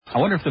I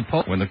wonder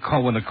if when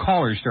the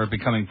callers start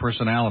becoming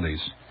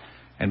personalities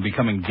and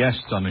becoming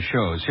guests on the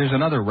shows. Here's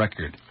another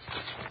record.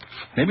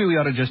 Maybe we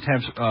ought to just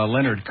have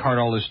Leonard cart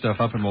all this stuff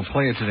up and we'll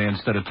play it today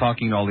instead of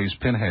talking to all these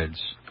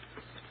pinheads.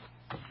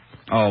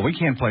 Oh, we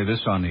can't play this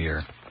on the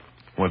air.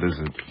 What is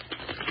it?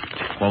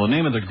 Well, the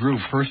name of the group,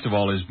 first of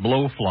all, is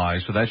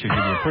Blowfly, so that should give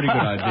you a pretty good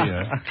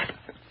idea.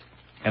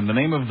 And the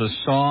name of the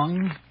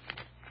song,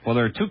 well,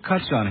 there are two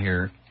cuts on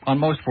here. On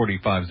most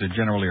 45s, there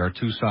generally are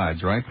two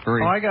sides, right?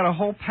 I got a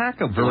whole pack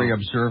of very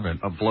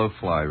observant. A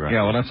Blowfly, right?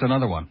 Yeah, well, that's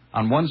another one.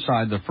 On one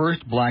side, the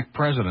first black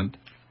president,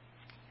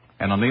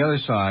 and on the other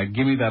side,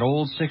 give me that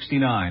old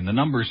 69, the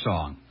number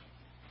song.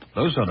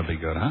 Those ought to be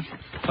good, huh?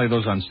 Play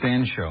those on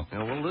Stan's show.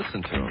 Yeah, we'll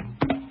listen to them.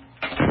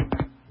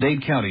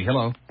 Dade County,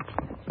 hello.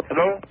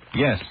 Hello?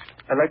 Yes.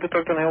 I'd like to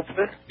talk to Neil,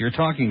 please. You're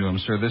talking to him,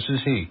 sir. This is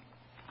he.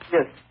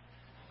 Yes.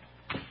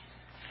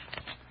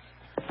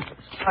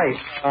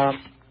 Hi.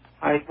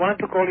 I wanted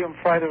to call you on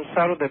Friday or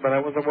Saturday, but I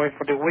was away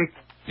for the week.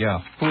 Yeah.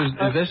 Who is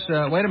this?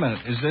 Wait a minute.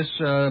 Is this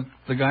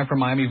the guy from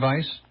Miami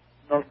Vice?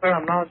 No, sir,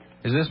 I'm not.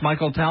 Is this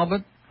Michael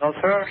Talbot? No,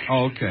 sir.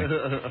 Oh, okay.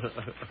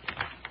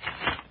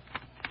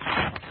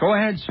 Go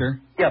ahead, sir.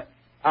 Yep.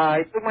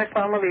 I took my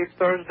family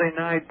Thursday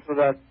night to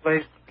that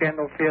place,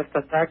 Candle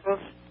Fiesta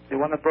Tacos. The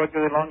one that brought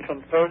you the lunch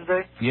on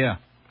Thursday. Yeah.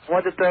 I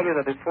wanted to tell you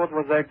that the food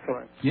was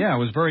excellent. Yeah, it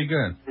was very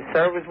good. The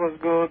service was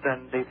good,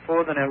 and the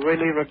food, and I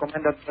really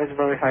recommend that place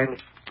very highly.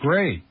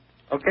 Great.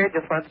 Okay,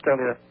 just wanted to tell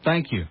you that.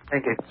 Thank you.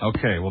 Thank you.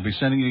 Okay, we'll be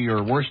sending you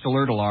your worst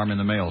alert alarm in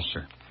the mail,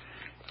 sir.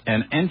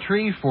 An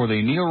entry for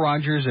the Neil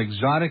Rogers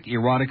Exotic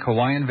Erotic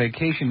Hawaiian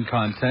Vacation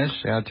Contest.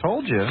 Yeah, I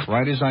told you.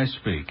 Right as I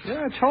speak.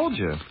 Yeah, I told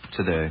you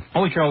today.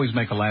 Oh, we can always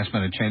make a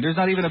last-minute change. There's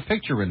not even a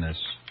picture in this.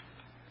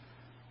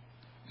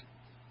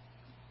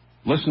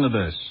 Listen to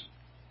this.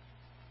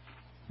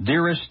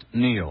 Dearest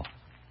Neil.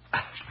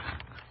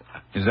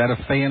 Is that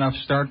a fey enough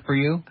start for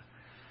you?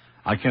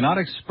 I cannot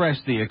express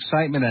the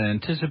excitement and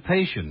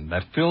anticipation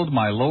that filled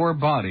my lower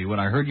body when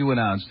I heard you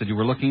announce that you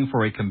were looking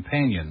for a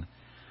companion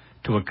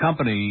to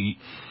accompany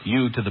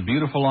you to the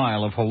beautiful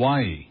Isle of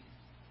Hawaii.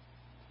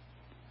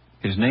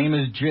 His name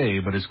is Jay,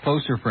 but his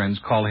closer friends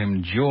call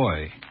him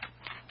Joy.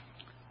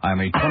 I am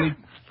a 20...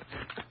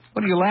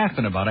 What are you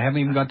laughing about? I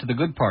haven't even got to the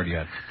good part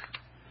yet.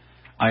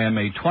 I am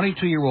a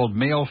 22-year-old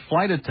male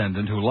flight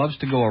attendant who loves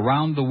to go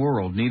around the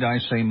world. Need I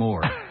say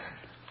more?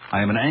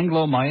 I am an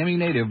Anglo-Miami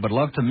native, but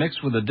love to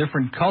mix with the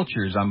different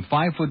cultures. I'm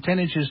 5 foot 10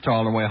 inches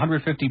tall and weigh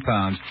 150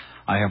 pounds.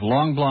 I have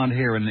long blonde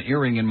hair and an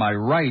earring in my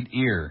right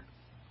ear.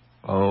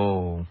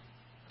 Oh,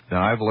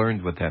 now I've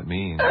learned what that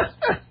means.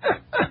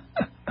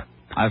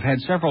 I've had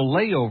several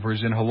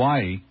layovers in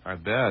Hawaii. I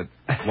bet.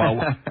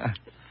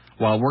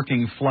 While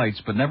working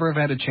flights, but never have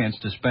had a chance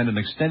to spend an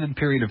extended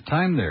period of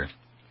time there.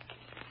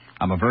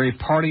 I'm a very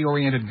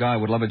party-oriented guy.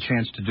 Would love a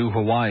chance to do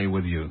Hawaii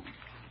with you.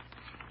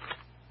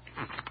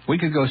 We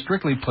could go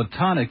strictly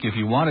platonic if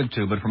you wanted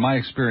to, but from my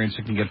experience,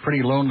 it can get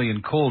pretty lonely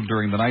and cold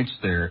during the nights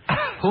there.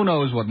 Who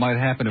knows what might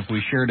happen if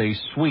we shared a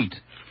suite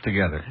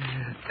together.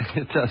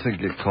 It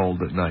doesn't get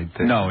cold at night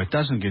there. No, it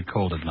doesn't get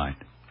cold at night.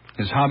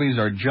 His hobbies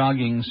are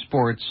jogging,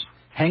 sports,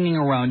 hanging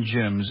around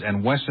gyms,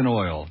 and Wesson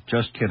Oil.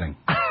 Just kidding.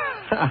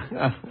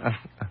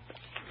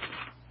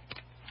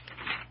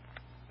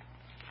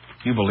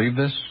 You believe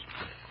this?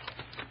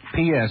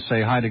 P.S.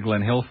 Say hi to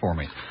Glenn Hill for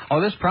me. Oh,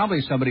 this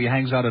probably somebody who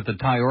hangs out at the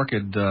Thai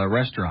Orchid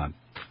restaurant.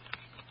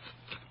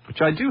 Which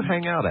I do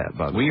hang out at,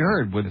 by the way. We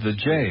heard with the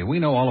J. We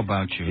know all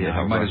about you.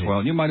 Yeah, You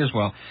might as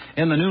well.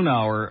 In the noon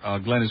hour,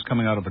 Glenn is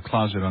coming out of the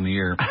closet on the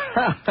air.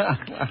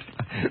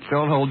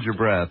 Don't hold your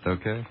breath,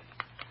 okay?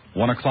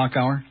 1 o'clock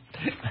hour?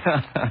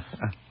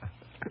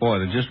 Boy,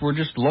 we're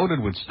just loaded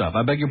with stuff.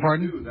 I beg your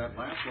pardon? That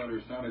last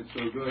letter sounded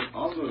so good.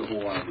 I'll go to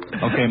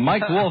Hawaii. Okay,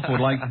 Mike Wolf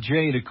would like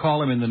Jay to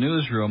call him in the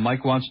newsroom.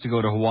 Mike wants to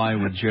go to Hawaii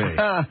with Jay.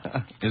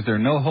 Is there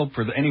no hope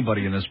for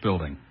anybody in this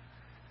building?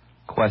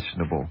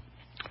 Questionable.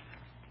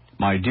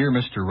 My dear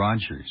Mr.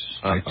 Rogers,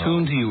 I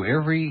tune to you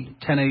every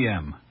 10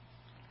 a.m.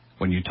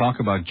 When you talk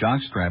about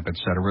jockstrap,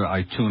 etc.,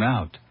 I tune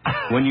out.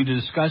 When you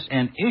discuss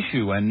an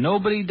issue, and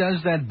nobody does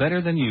that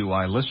better than you,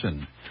 I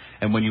listen.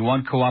 And when you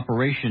want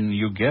cooperation,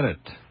 you get it.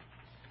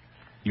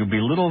 You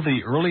belittle the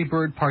early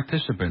bird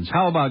participants.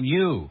 How about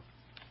you?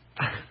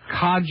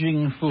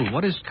 Codging food.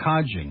 What is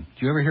codging?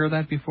 Do you ever hear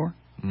that before?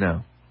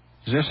 No.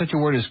 Is there such a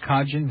word as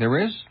codging? There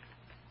is?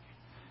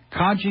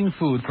 Codging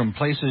food from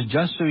places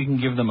just so you can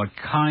give them a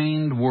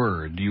kind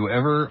word. Do you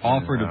ever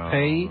offer to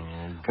pay?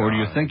 Or do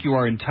you think you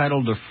are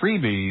entitled to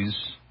freebies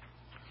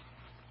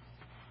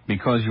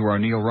because you are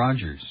Neil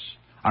Rogers?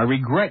 I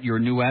regret your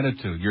new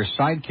attitude. Your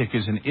sidekick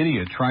is an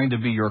idiot trying to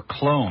be your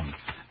clone.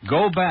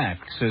 Go back,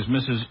 says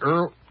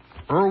Mrs.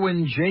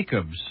 Irwin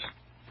Jacobs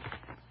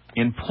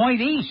in Point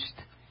East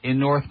in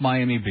North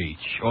Miami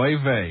Beach. Oy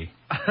vey,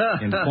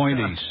 in Point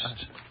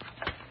East.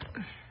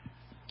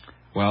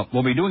 Well,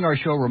 we'll be doing our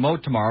show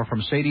remote tomorrow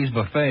from Sadie's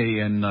Buffet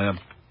in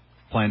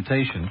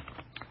Plantation,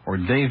 or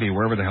Davie,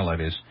 wherever the hell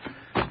that is.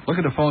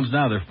 Look at the phones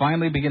now. They're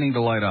finally beginning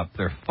to light up.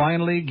 They're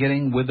finally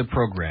getting with the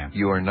program.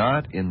 You are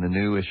not in the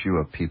new issue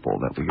of People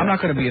that we got. I'm not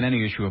going to be in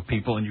any issue of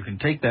People, and you can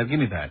take that. Give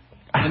me that.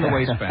 In the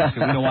wastebasket.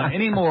 We don't want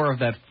any more of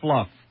that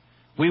fluff.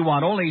 We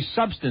want only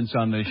substance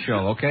on this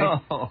show, okay?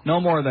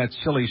 No more of that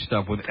silly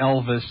stuff with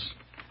Elvis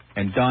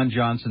and Don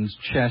Johnson's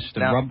chest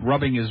and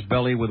rubbing his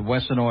belly with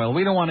Wesson oil.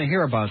 We don't want to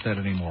hear about that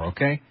anymore,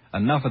 okay?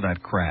 Enough of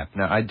that crap.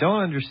 Now, I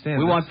don't understand.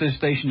 We want this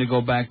station to go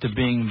back to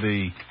being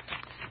the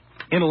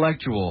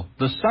intellectual,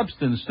 the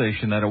substance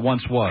station that it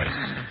once was.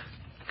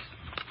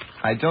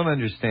 I don't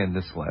understand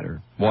this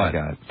letter. What?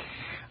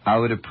 I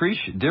would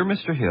appreciate, dear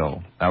Mr.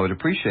 Hill, I would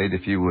appreciate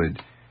if you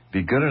would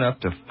be good enough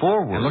to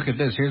forward. And look at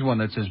this. Here's one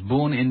that says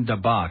Boone in the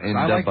box.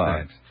 I like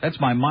that. That's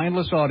my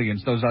mindless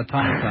audience, those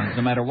automatons.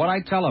 No matter what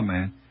I tell them,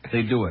 man,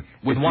 they do it.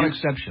 With one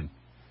exception.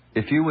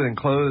 If you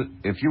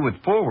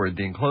would forward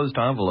the enclosed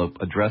envelope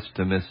addressed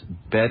to Miss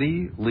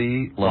Betty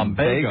Lee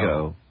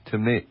Lumbago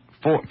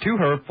to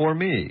her for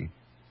me.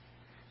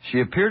 She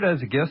appeared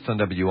as a guest on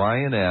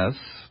WINS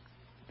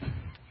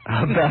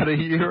about a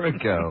year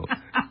ago.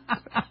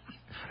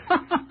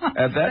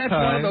 At that That's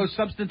time, one of those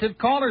substantive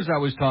callers I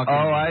was talking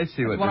about. Oh, I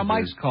see what one of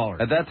Mike's is. callers.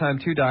 At that time,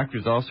 2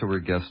 doctors also were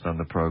guests on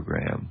the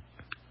program.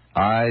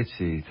 I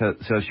see. So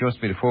she wants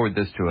me to forward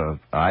this to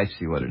I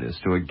see what it is,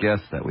 to a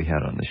guest that we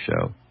had on the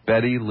show.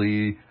 Betty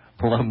Lee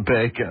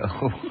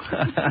Lumbago.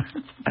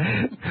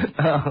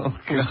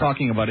 We're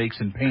talking about aches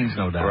and pains,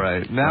 no doubt.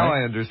 Right. Now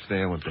I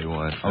understand what they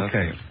want.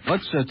 Okay.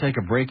 Let's take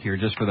a break here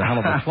just for the hell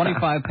of it.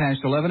 25 past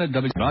 11 at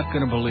W. Not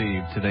going to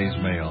believe today's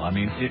mail. I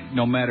mean,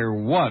 no matter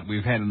what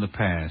we've had in the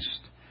past.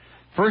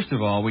 First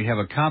of all, we have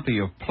a copy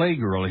of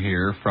Playgirl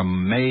here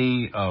from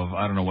May of,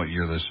 I don't know what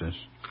year this is.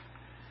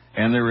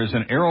 And there is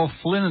an Errol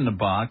Flynn in the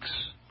box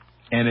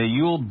and a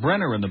Yul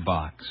Brynner in the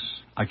box.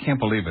 I can't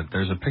believe it.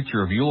 There's a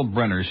picture of Yul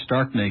Brynner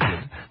stark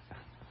naked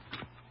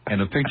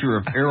and a picture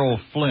of Errol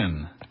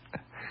Flynn.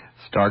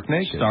 Stark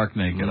naked. Stark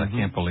naked. Mm-hmm. I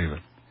can't believe it.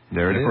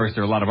 There it is. Of course,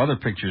 there are a lot of other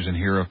pictures in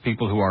here of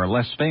people who are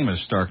less famous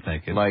stark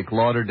naked. Like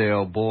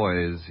Lauderdale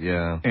Boys,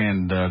 yeah.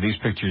 And these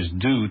pictures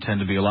do tend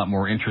to be a lot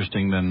more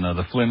interesting than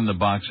the Flynn in the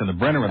box and the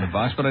Brenner in the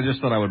box. But I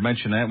just thought I would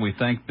mention that. We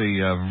thank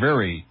the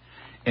very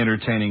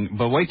entertaining.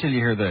 But wait till you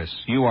hear this.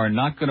 You are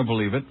not going to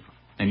believe it.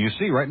 And you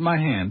see right in my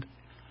hand.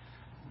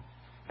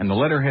 And the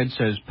letterhead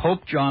says,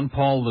 Pope John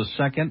Paul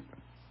II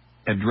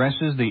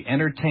addresses the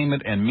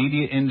entertainment and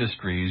media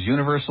industries,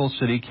 Universal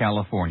City,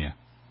 California.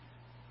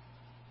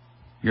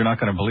 You're not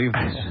going to believe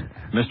this.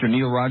 Mr.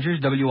 Neil Rogers,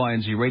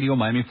 WINZ Radio,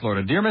 Miami,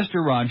 Florida. Dear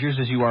Mr. Rogers,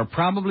 as you are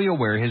probably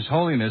aware, His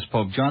Holiness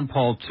Pope John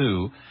Paul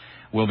II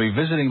will be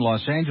visiting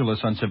Los Angeles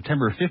on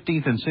September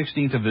 15th and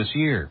 16th of this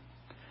year.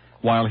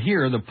 While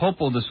here, the Pope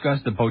will discuss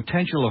the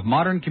potential of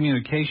modern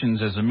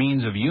communications as a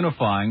means of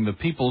unifying the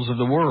peoples of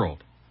the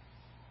world.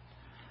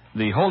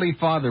 The Holy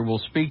Father will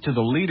speak to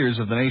the leaders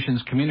of the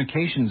nation's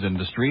communications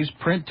industries,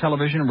 print,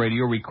 television,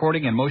 radio,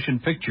 recording, and motion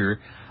picture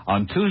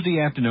on Tuesday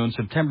afternoon,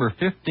 September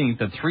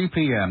 15th at 3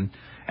 p.m.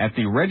 at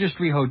the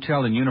Registry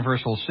Hotel in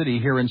Universal City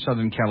here in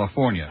Southern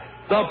California.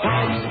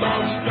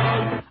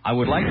 I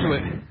would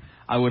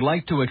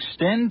like to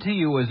extend to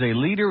you as a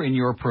leader in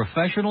your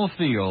professional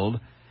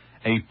field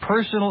a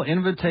personal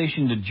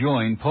invitation to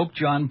join Pope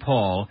John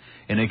Paul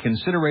in a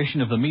consideration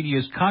of the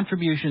media's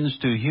contributions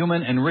to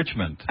human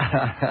enrichment.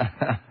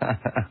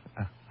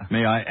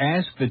 May I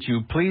ask that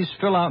you please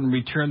fill out and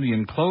return the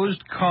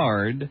enclosed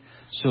card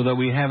so that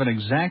we have an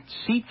exact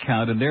seat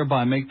count and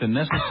thereby make the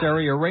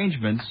necessary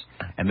arrangements.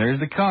 And there's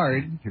the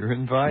card. You're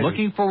invited.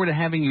 Looking forward to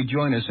having you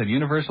join us at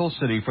Universal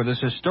City for this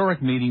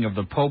historic meeting of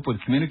the Pope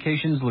with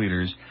communications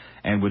leaders,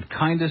 and with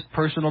kindest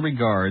personal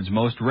regards,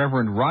 Most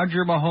Reverend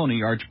Roger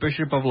Mahoney,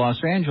 Archbishop of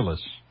Los Angeles.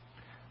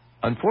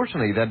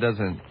 Unfortunately, that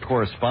doesn't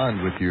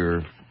correspond with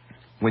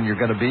when you're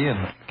going to be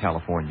in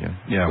California.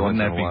 Yeah, wouldn't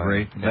that be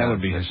great? That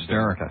would be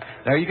hysterical.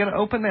 Now, are you going to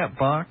open that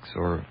box,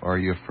 or are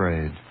you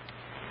afraid?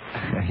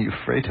 Are you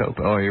afraid to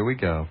open? Oh, here we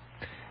go.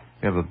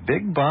 We have a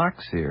big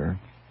box here.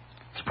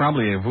 It's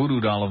probably a voodoo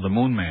doll of the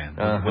Moon Man.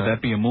 Uh-huh. Would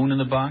that be a moon in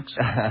the box?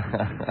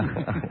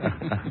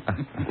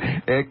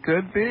 It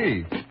could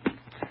be.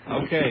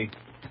 Okay.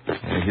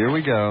 And here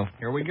we go.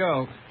 Here we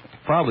go.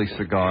 Probably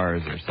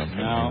cigars or something.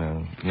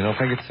 No. You don't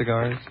think it's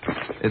cigars?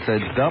 It's a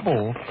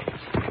double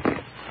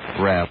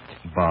wrapped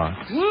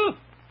box. Woo!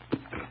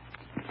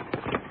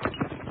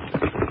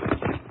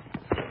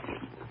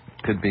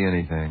 Could be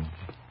anything.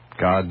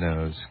 God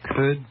knows.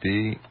 Could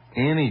be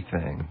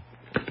anything.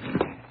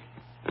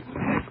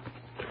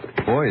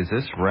 Boy, is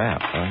this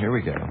wrapped. Oh, here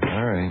we go.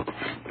 All right.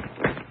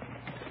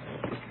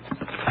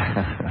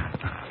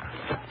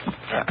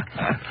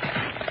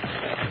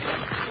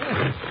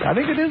 I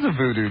think it is a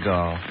voodoo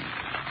doll.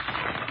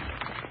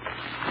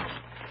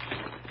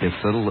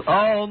 It's a little...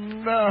 Oh,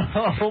 no.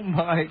 Oh,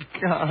 my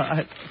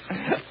God.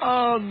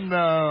 Oh,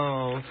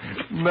 no.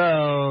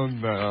 No,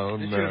 no, It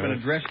no. should have been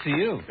addressed to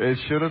you. It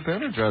should have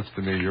been addressed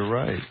to me. You're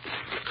right.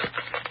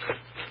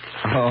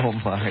 Oh,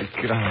 my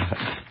God.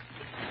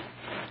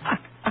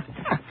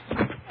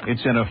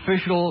 It's an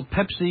official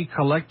Pepsi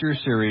Collector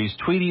Series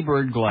Tweety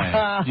Bird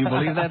glass. Do you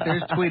believe that?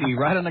 There's Tweety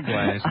right on the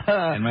glass.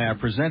 And may I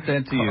present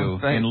that to you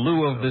in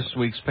lieu of this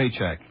week's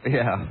paycheck?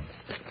 Yeah.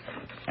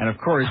 And, of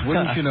course,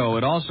 wouldn't you know,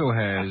 it also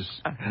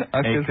has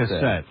a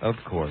cassette. Of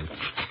course.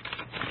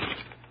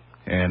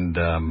 And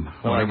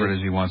whatever it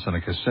is he wants on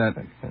a cassette,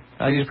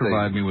 please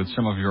provide me with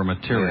some of your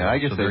material. Yeah, I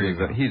guess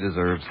he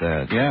deserves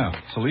that. Yeah,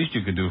 it's the least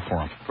you could do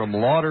for him. From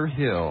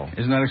Lauderhill.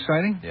 Isn't that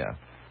exciting? Yeah.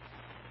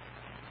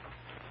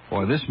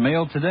 Boy, this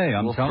mail today,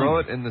 I'm we'll telling throw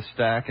you. it in the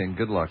stack, and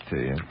good luck to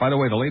you. By the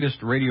way, the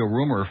latest radio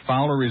rumor,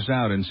 Fowler is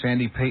out, and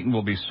Sandy Payton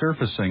will be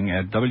surfacing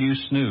at W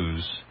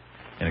Snooze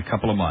in a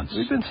couple of months.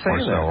 We've been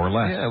saying that. Or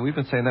less. Yeah, we've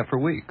been saying that for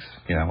weeks.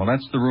 Yeah, well,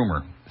 that's the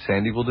rumor.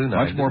 Sandy will do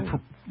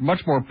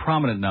much more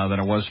prominent now than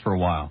it was for a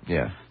while.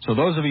 Yeah. So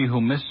those of you who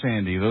miss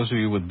Sandy, those of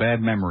you with bad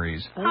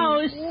memories.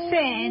 Oh,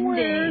 Sandy.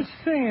 Where's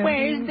Sandy?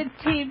 Where's the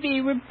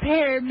TV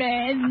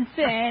repairman,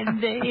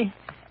 Sandy?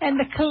 And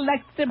the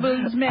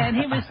collectibles man.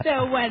 He was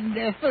so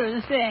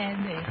wonderful,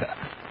 Sandy.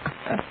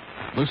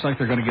 Looks like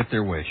they're going to get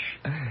their wish.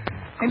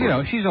 And, you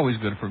know, she's always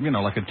good for,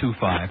 like a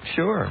 2-5.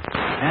 Sure.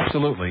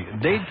 Absolutely.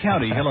 Dade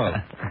County, hello.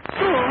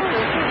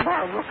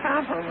 Barbara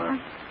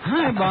Compliment.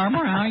 Hi,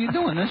 Barbara. How you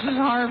doing? This is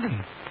Harvey.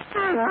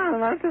 I'd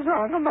like to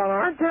talk about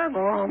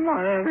Article on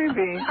Miami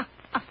Beach.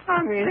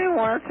 I mean, they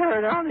want to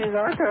tear down these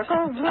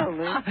Article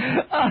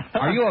buildings.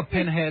 Are you a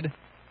pinhead?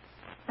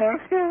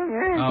 Excuse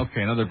me?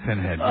 Okay, another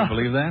pinhead. Can you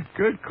believe that?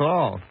 Good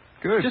call.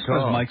 Good Just call.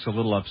 because Mike's a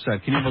little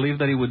upset. Can you believe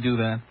that he would do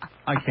that?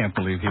 I can't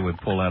believe he would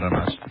pull that on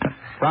us.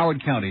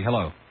 Broward County,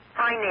 hello.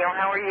 Hi, Neil.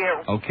 How are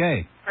you?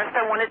 Okay. First,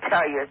 I want to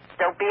tell you,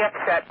 don't be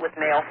upset with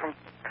mail from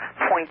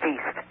Point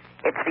East.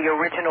 It's the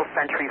original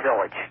Century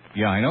Village.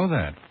 Yeah, I know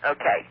that.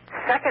 Okay.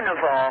 Second of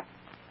all,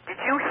 did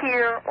you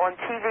hear on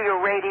TV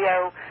or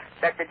radio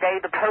that the day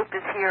the Pope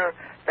is here,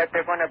 that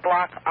they're going to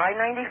block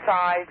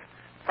I-95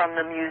 from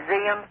the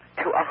museum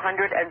to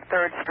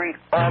 103rd Street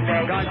all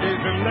day?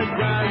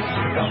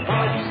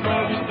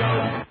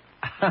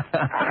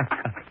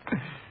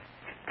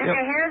 Did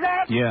you hear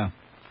that? Yeah.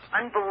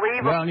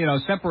 Unbelievable.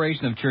 Well,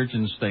 separation of church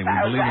and state. We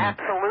believe in it.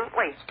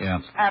 Absolutely. Yeah.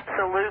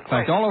 Absolutely. In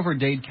fact, all over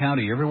Dade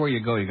County, everywhere you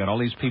go, you got all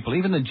these people.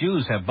 Even the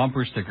Jews have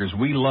bumper stickers.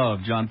 We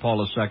love John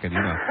Paul II.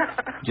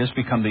 Just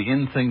become the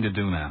in thing to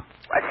do now.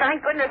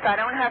 Thank goodness I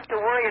don't have to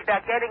worry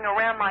about getting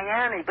around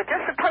Miami, but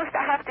you're supposed to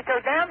have to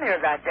go down there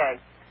that day.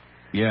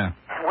 Yeah.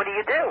 What do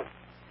you do?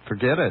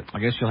 Forget it. I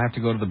guess you'll have to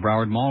go to the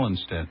Broward Mall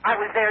instead. I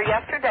was there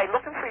yesterday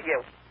looking for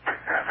you.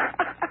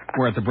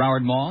 We're at the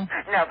Broward Mall?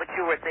 No, but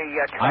you were at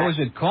the track. I was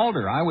at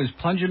Calder. I was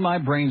plunging my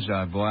brains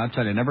out, boy. I'll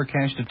tell you, never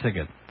cashed a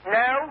ticket.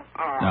 No?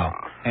 No.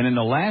 And in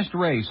the last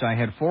race, I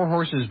had 4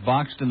 horses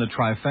boxed in the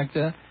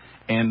trifecta,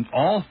 and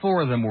all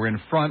 4 of them were in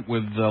front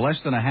with less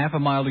than a half a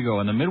mile to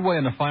go. In the midway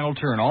and the final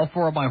turn, all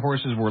 4 of my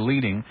horses were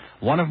leading.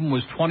 One of them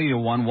was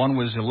 20-1, one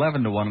was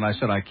 11-1, and I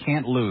said, I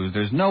can't lose.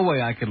 There's no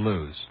way I could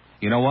lose.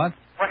 You know what?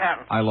 What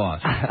happened? I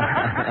lost.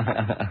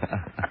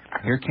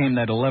 Here came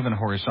that 11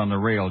 horse on the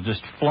rail,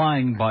 just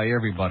flying by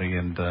everybody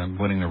and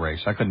winning the race.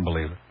 I couldn't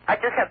believe it. I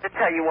just have to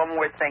tell you one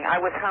more thing. I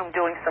was home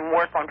doing some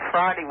work on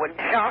Friday when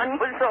John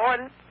was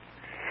on.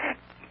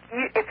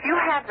 If you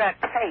have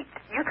that tape,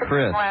 you could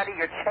fall out of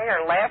your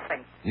chair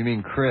laughing. You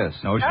mean Chris?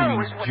 No, she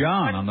means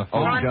John on the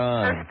phone. Oh,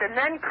 John. First and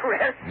then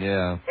Chris.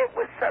 Yeah. It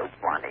was so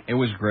funny. It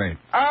was great.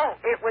 Oh,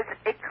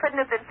 it couldn't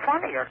have been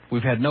funnier.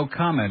 We've had no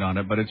comment on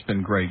it, but it's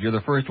been great. You're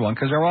the first one,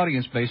 because our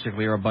audience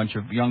basically are a bunch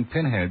of young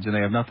pinheads, and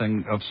they have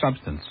nothing of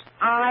substance.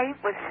 I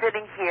was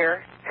sitting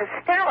here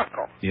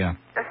hysterical. Yeah.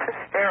 Just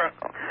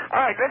hysterical.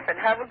 All right, listen,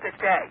 have a good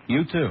day.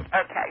 You too.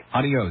 Okay.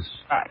 Adios.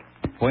 Bye.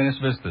 Buenas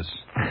vistas.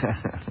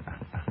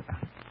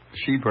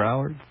 She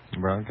Broward?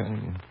 Broward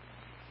County?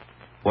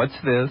 What's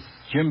this?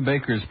 Jim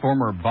Baker's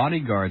former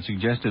bodyguard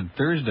suggested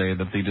Thursday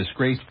that the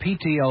disgraced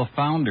PTL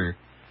founder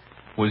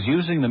was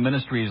using the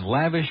ministry's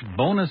lavish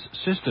bonus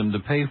system to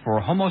pay for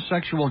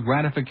homosexual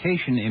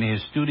gratification in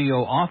his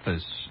studio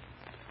office.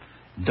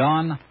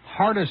 Don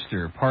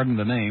Hardister, pardon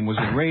the name, was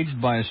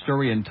enraged by a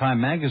story in Time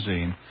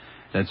magazine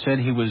that said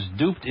he was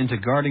duped into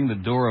guarding the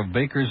door of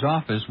Baker's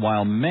office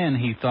while men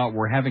he thought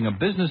were having a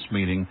business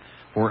meeting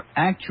were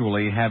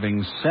actually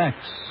having sex.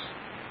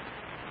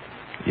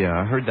 Yeah,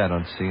 I heard that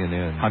on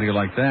CNN. How do you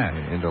like that?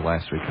 Into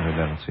last week, I heard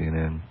that on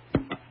CNN.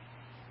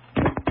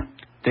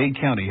 Dade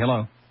County,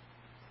 hello.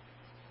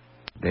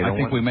 I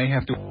think we may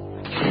have to...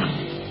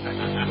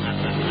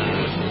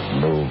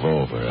 Move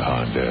over,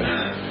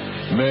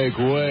 Honda. Make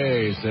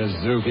way,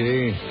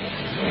 Suzuki.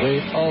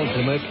 The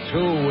ultimate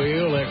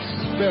two-wheel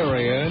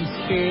experience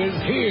is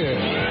here.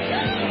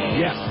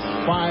 Yes,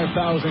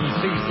 5,000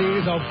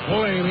 cc's of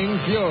flaming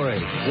fury,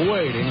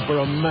 waiting for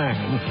a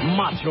man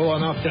macho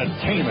enough to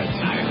tame it.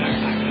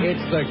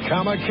 It's the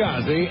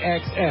Kamikaze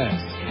XS,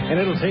 and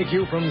it'll take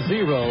you from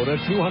 0 to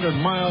 200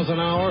 miles an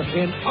hour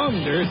in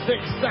under 6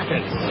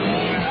 seconds.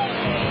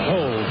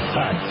 Hold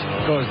tight,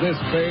 because this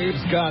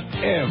babe's got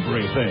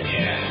everything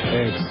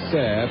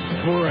except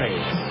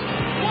brakes.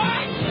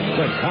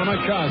 The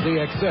Kamikaze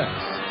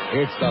XS.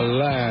 It's the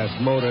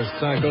last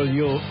motorcycle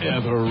you'll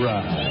ever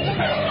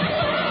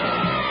ride.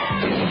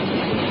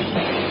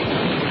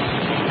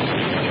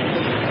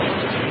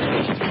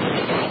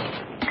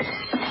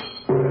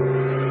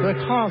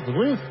 because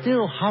we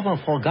still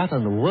haven't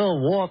forgotten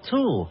World War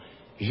II.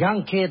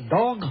 Yankee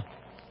dog.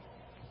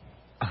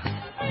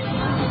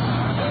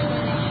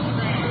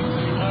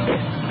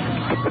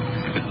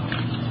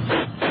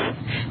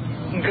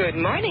 Good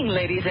morning,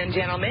 ladies and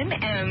gentlemen,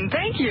 and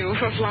thank you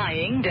for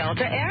flying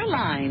Delta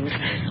Airlines.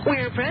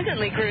 We're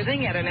presently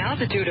cruising at an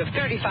altitude of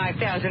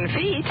 35,000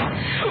 feet.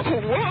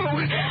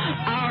 Whoa!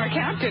 Our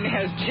captain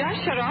has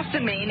just shut off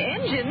the main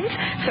engines,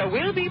 so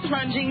we'll be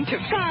plunging to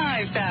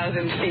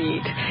 5,000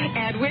 feet,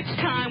 at which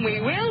time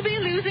we will be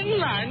losing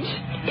lunch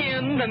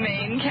in the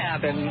main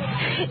cabin.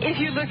 If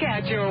you look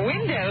out your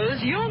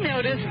windows, you'll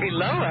notice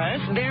below us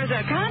there's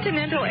a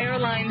Continental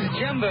Airlines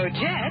jumbo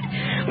jet,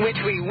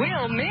 which we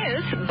will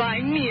miss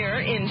by mere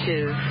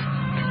inches.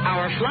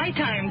 Our flight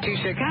time to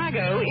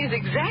Chicago is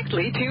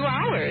exactly 2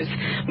 hours,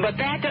 but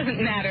that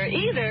doesn't matter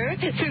either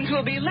since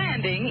we'll be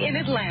landing in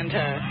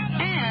Atlanta,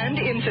 and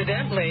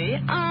incidentally,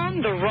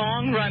 on the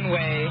wrong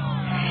runway.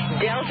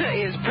 Delta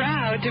is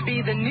proud to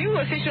be the new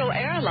official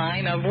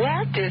airline of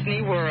Walt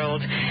Disney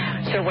World.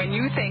 So when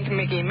you think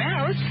Mickey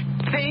Mouse,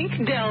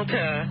 think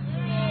Delta.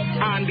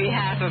 On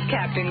behalf of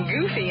Captain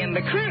Goofy and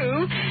the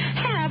crew,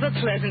 have a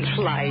pleasant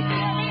flight.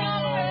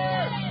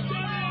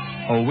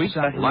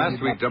 Last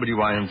week,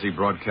 WINZ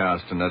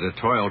broadcast an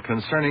editorial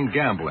concerning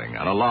gambling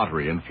and a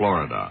lottery in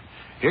Florida.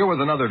 Here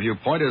with another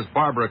viewpoint is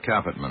Barbara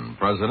Capitman,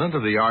 president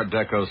of the Art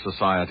Deco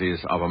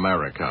Societies of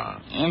America.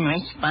 In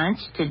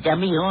response to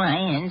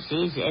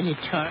WINZ's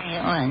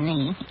editorial on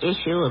the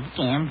issue of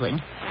gambling,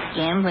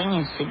 gambling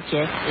is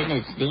suggested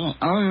as the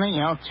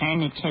only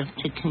alternative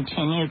to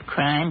continued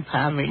crime,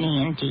 poverty,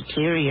 and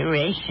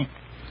deterioration,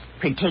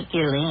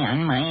 particularly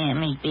on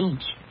Miami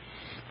Beach.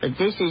 But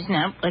this is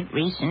not what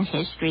recent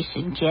history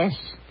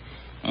suggests,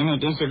 and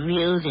it is a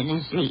view that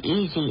is the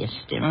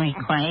easiest and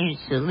requires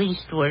the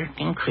least work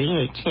and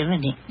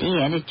creativity.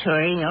 The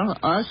editorial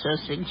also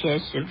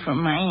suggests that for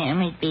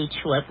Miami Beach,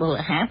 what will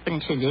happen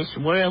to this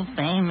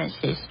world-famous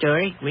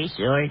historic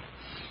resort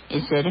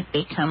is that it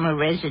become a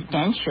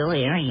residential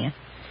area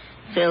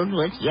filled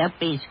with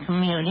yuppies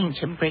commuting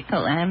to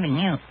Brickell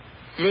Avenue.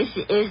 This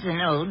is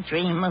an old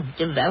dream of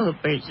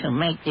developers who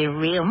make their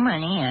real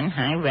money on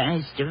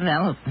high-rise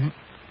development.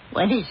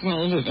 What is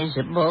needed is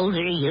a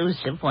bolder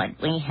use of what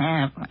we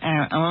have,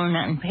 our own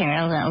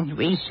unparalleled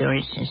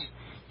resources,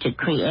 to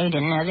create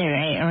another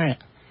era,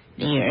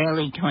 the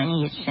early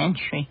 20th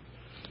century.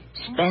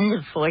 Spend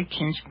the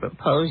fortunes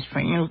proposed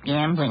for new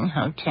gambling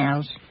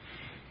hotels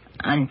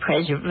on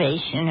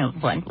preservation of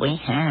what we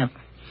have.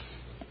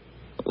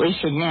 We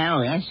should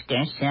now ask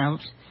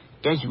ourselves,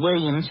 does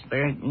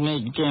Williamsburg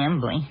need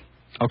gambling?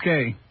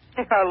 Okay.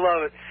 I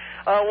love it.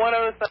 One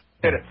other thing.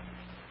 Hit it.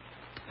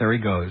 There he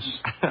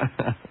goes.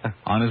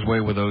 On his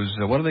way with those,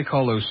 what do they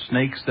call those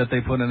snakes that they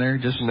put in there?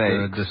 Just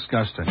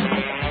disgusting.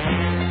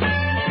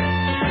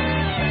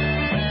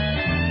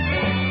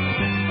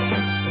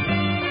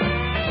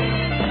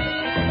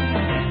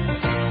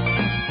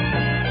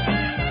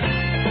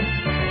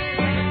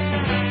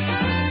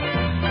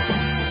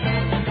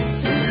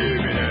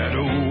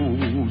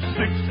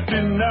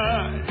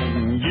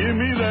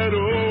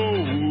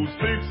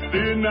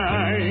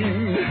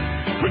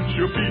 Put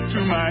your feet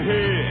to my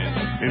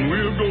head, and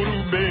we'll go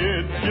to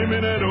bed. Give me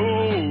that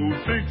old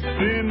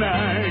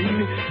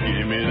 69.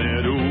 Give me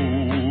that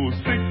old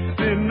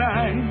 69.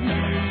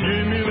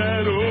 Give me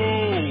that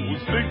old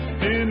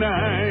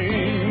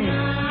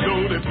 69.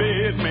 Though the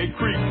bed may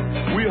creak,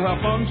 we'll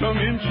have fun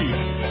tongue-in-cheek.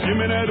 Give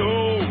me that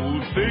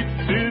old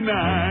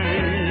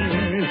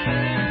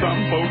 69. Some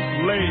folks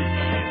lay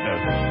the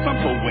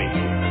simple way,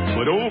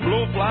 but old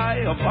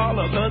Blowfly will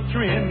follow the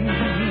trend.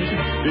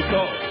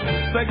 Because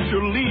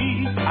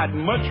sexually, I'd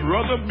much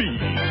rather be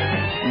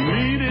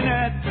meeting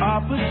at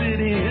opposite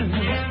ends.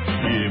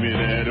 Give me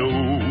that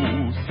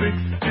old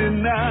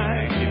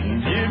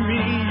 69. Give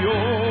me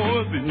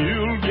yours and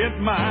you'll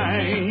get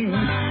mine.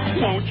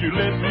 Won't you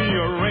let me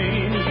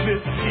arrange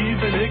this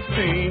even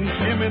exchange?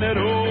 Give me that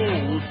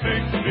old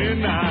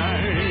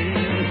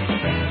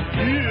 69.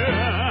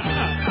 Yeah.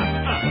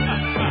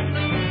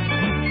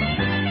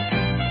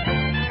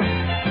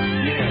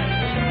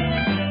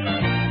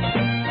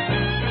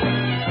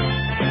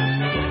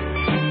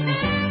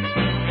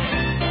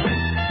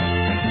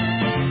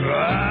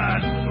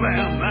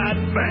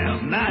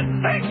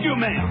 Thank you,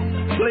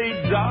 ma'am.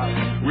 Played dark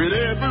with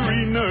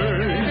every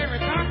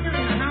nerve.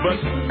 But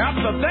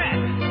after that,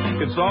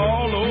 it's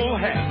all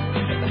old hat.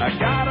 I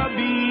gotta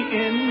be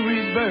in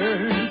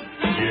reverse.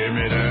 Give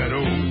me that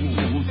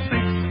old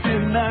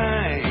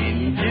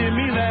 69. Give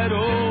me that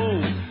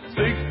old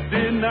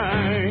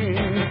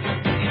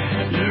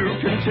 69. You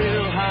can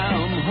tell how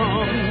I'm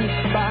hung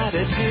by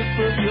the tip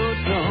of your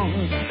tongue.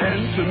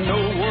 And to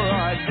know where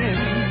I've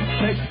been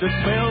takes the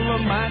smell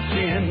of my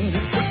chin.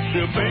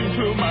 The thing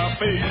to my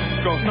face,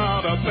 'cause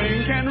not a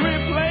thing can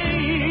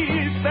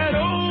replace that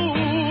old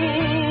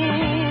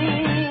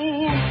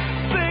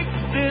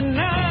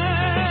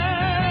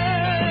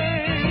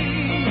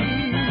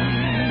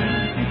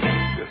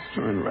 69. Just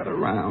turn right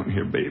around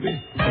here, baby.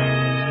 Oh,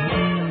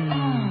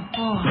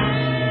 boy.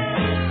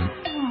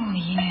 Oh,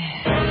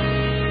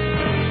 yeah.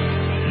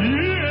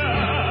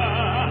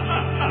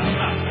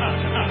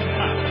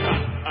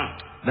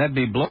 that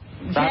be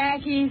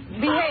Jackie,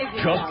 behave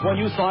yourself. Just when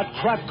you thought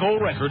Crapco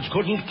Records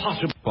couldn't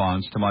possibly...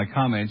 response to my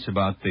comments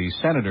about the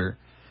senator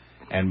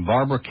and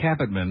Barbara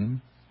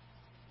Capitman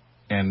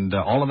and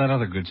all of that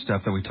other good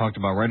stuff that we talked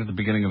about right at the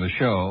beginning of the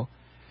show.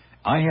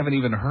 I haven't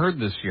even heard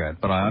this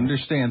yet, but I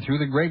understand through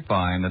the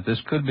grapevine that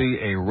this could be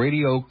a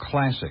radio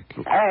classic.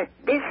 This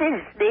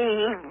is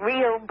the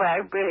real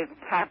Barbara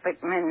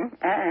Capitman,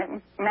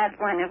 not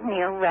one of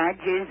Neil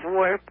Rogers'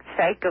 warped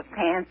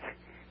psychopaths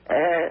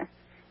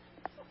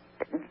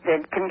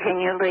that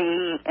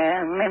continually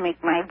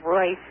mimic my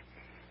voice.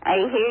 I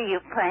hear you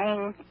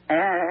playing,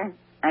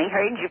 I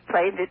heard you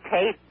play the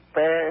tape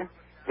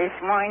this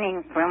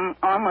morning from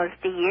almost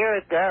a year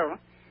ago.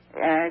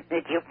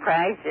 That your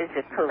prize is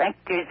a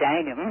collector's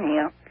item,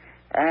 Neil.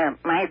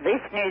 My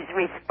listener's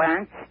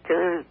response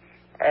to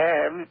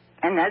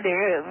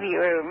another of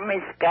your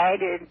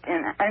misguided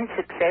and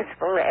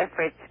unsuccessful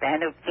efforts,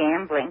 that of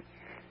gambling.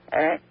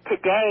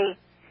 Today,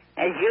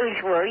 as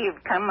usual,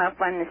 you've come up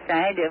on the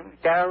side of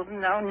dull,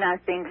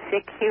 know-nothing,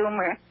 sick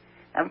humor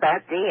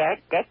about the Art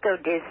Deco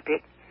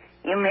district.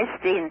 You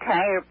missed the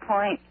entire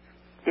point.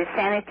 The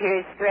senator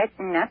is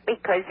threatened not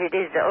because it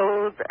is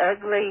old,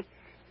 ugly,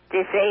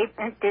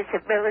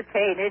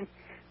 disabilitated,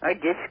 or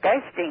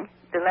disgusting,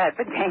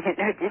 dilapidated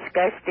or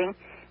disgusting,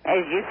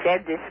 as you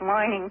said this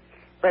morning,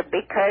 but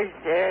because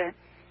it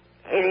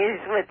is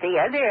with the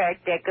other Art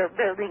Deco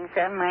buildings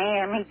on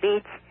Miami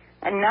Beach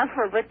enough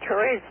of a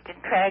tourist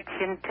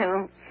attraction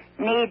to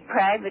need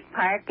private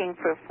parking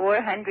for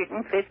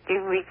 450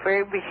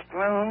 refurbished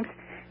rooms,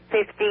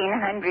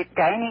 1,500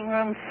 dining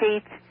room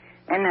seats,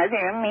 and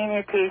other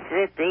amenities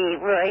that the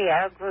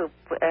Royale Group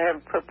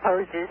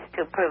proposes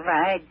to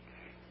provide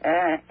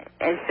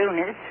as soon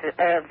as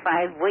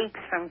 5 weeks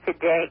from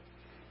today.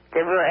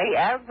 The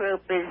Royale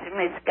Group is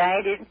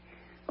misguided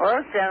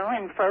also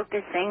in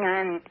focusing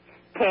on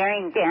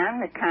tearing down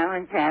the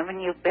Collins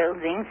Avenue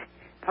buildings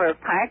for a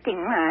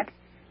parking lot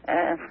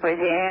for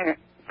their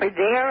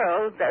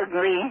old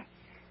ugly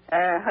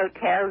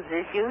hotels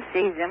as you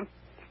see them,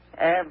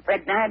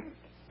 but not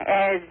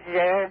as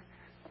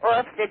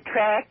off the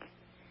track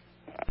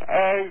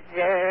as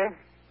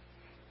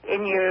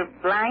in your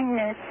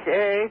blindness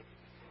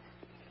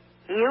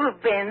you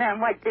have been on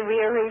what the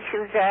real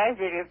issues are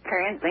that are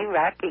currently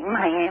rocking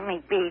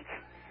Miami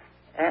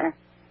Beach.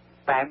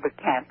 Barbara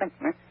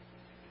Capitman.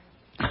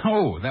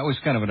 Oh, that was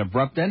kind of an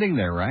abrupt ending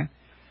there, right?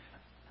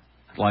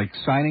 Like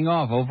signing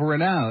off, over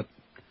and out.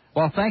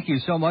 Well, thank you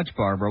so much,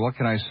 Barbara. What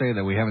can I say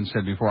that we haven't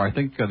said before? I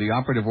think the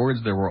operative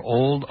words there were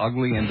old,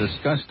 ugly, and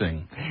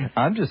disgusting.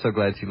 I'm just so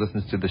glad she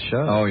listens to the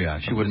show. Oh, yeah.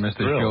 She wouldn't miss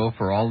the show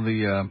for all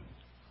the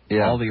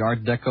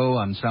Art Deco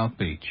on South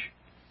Beach.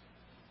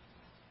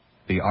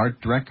 The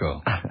Art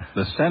Deco.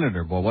 The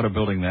Senator. Boy, what a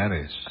building that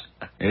is.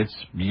 It's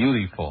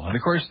beautiful. And,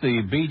 of course,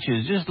 the beach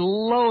is just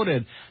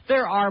loaded.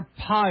 There are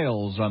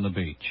piles on the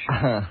beach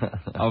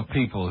of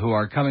people who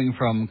are coming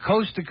from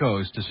coast to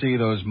coast to see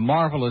those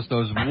marvelous,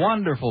 those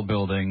wonderful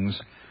buildings,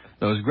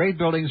 those great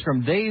buildings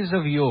from days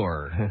of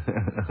yore.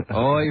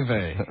 Oy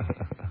vey.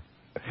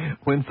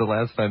 When's the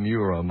last time you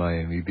were on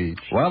Miami Beach?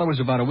 Well, it was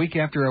about a week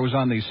after I was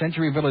on the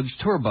Century Village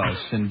tour bus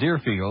in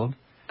Deerfield.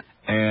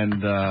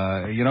 And,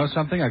 you know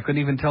something? I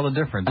couldn't even tell the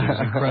difference. It was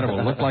incredible.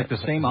 It looked like the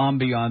same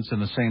ambiance and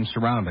the same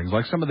surroundings.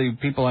 Like some of the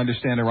people I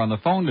understand are on the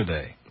phone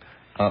today.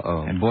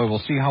 Uh-oh. And, boy,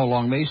 we'll see how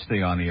long they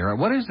stay on the air.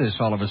 What is this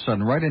all of a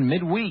sudden? Right in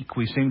midweek,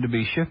 we seem to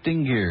be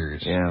shifting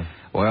gears. Yeah.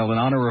 Well, in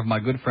honor of my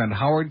good friend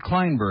Howard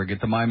Kleinberg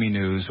at the Miami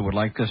News, who would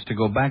like us to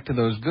go back to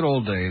those good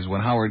old days when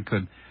Howard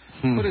could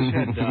put his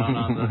head down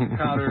on the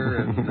counter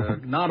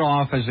and nod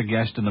off as a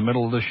guest in the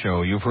middle of the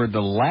show. You've heard the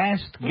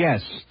last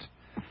guest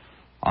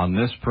on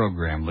this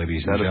program,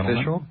 ladies and gentlemen.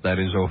 Official? That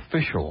is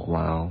official.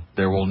 Wow.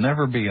 There will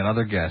never be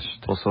another guest.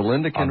 Well, so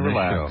Linda can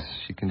relax. Show.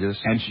 She can just...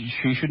 And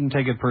she shouldn't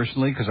take it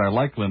personally, because I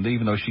like Linda,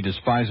 even though she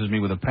despises me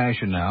with a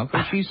passion now,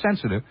 because she's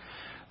sensitive.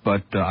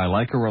 But I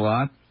like her a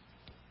lot.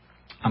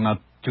 I'm not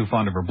too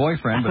fond of her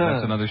boyfriend, but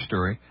that's another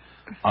story.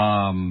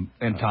 And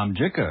Tom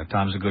Jicka.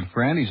 Tom's a good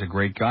friend. He's a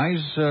great guy.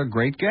 He's a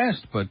great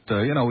guest. But,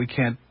 you know, we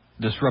can't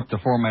disrupt the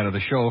format of the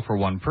show for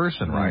one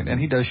person, right? And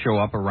he does show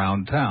up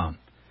around town.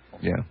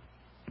 Yeah.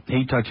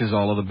 He touches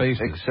all of the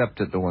bases. Except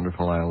at the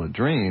wonderful Isle of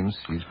Dreams.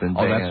 He's been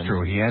banned. Oh, that's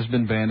true. He has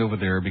been banned over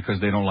there because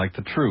they don't like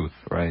the truth.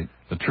 Right.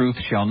 The truth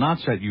shall not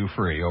set you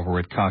free over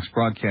at Cox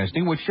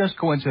Broadcasting, which just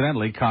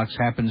coincidentally, Cox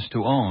happens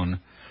to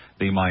own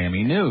the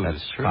Miami News.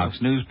 That's true. Cox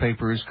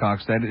Newspapers,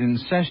 Cox, that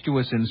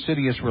incestuous,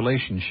 insidious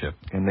relationship.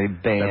 And they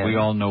banned... that we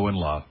all know and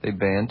love. They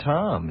banned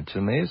Tom. It's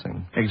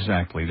amazing.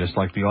 Exactly. Just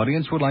like the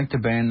audience would like to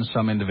ban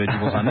some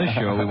individuals on this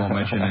show. We won't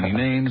mention any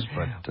names,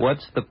 but...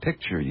 What's the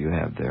picture you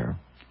have there?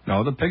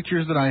 No, the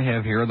pictures that I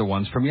have here are the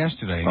ones from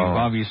yesterday. You've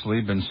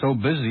obviously been so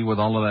busy with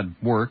all of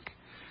that work.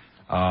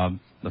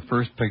 The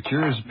first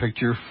picture is a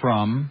picture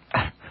from,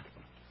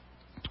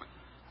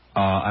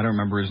 I don't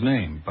remember his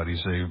name, but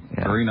he's a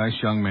very nice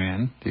young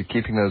man. You're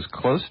keeping those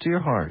close to your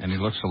heart. And he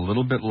looks a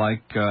little bit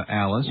like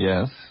Alice.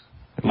 Yes.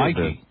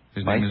 Mikey.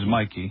 His name is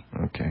Mikey.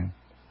 Okay.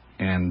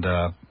 And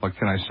what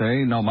can I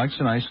say? No, Mike's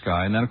a nice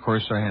guy. And then, of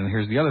course, and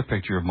here's the other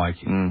picture of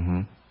Mikey.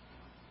 Mm-hmm.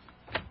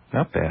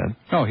 Not bad.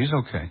 No, he's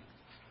okay.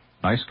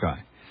 Nice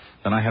guy.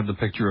 Then I have the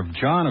picture of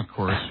John, of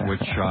course,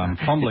 which I'm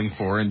fumbling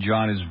for. And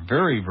John is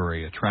very,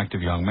 very attractive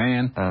young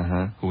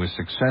man who is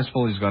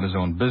successful. He's got his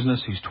own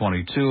business. He's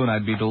 22, and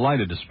I'd be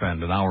delighted to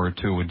spend an hour or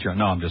two with John.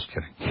 No, I'm just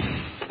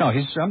kidding. No,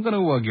 I'm going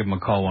to give him a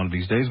call one of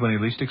these days when he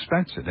least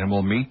expects it. And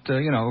we'll meet,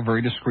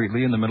 very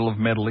discreetly in the middle of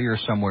Medley or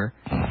somewhere.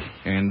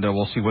 And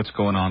we'll see what's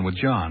going on with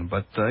John.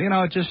 But,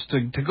 just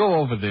to go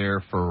over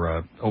there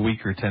for a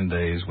week or 10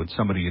 days with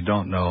somebody you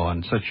don't know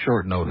on such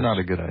short notice. Not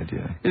a good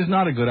idea. Is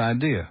not a good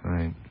idea.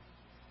 Right.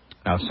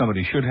 Now, if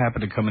somebody should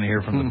happen to come in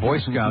here from the Boy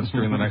Scouts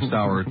during the next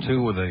hour or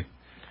two with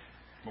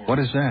what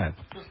is that?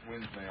 Just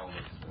wind mail.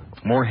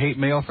 More hate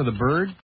mail for the bird?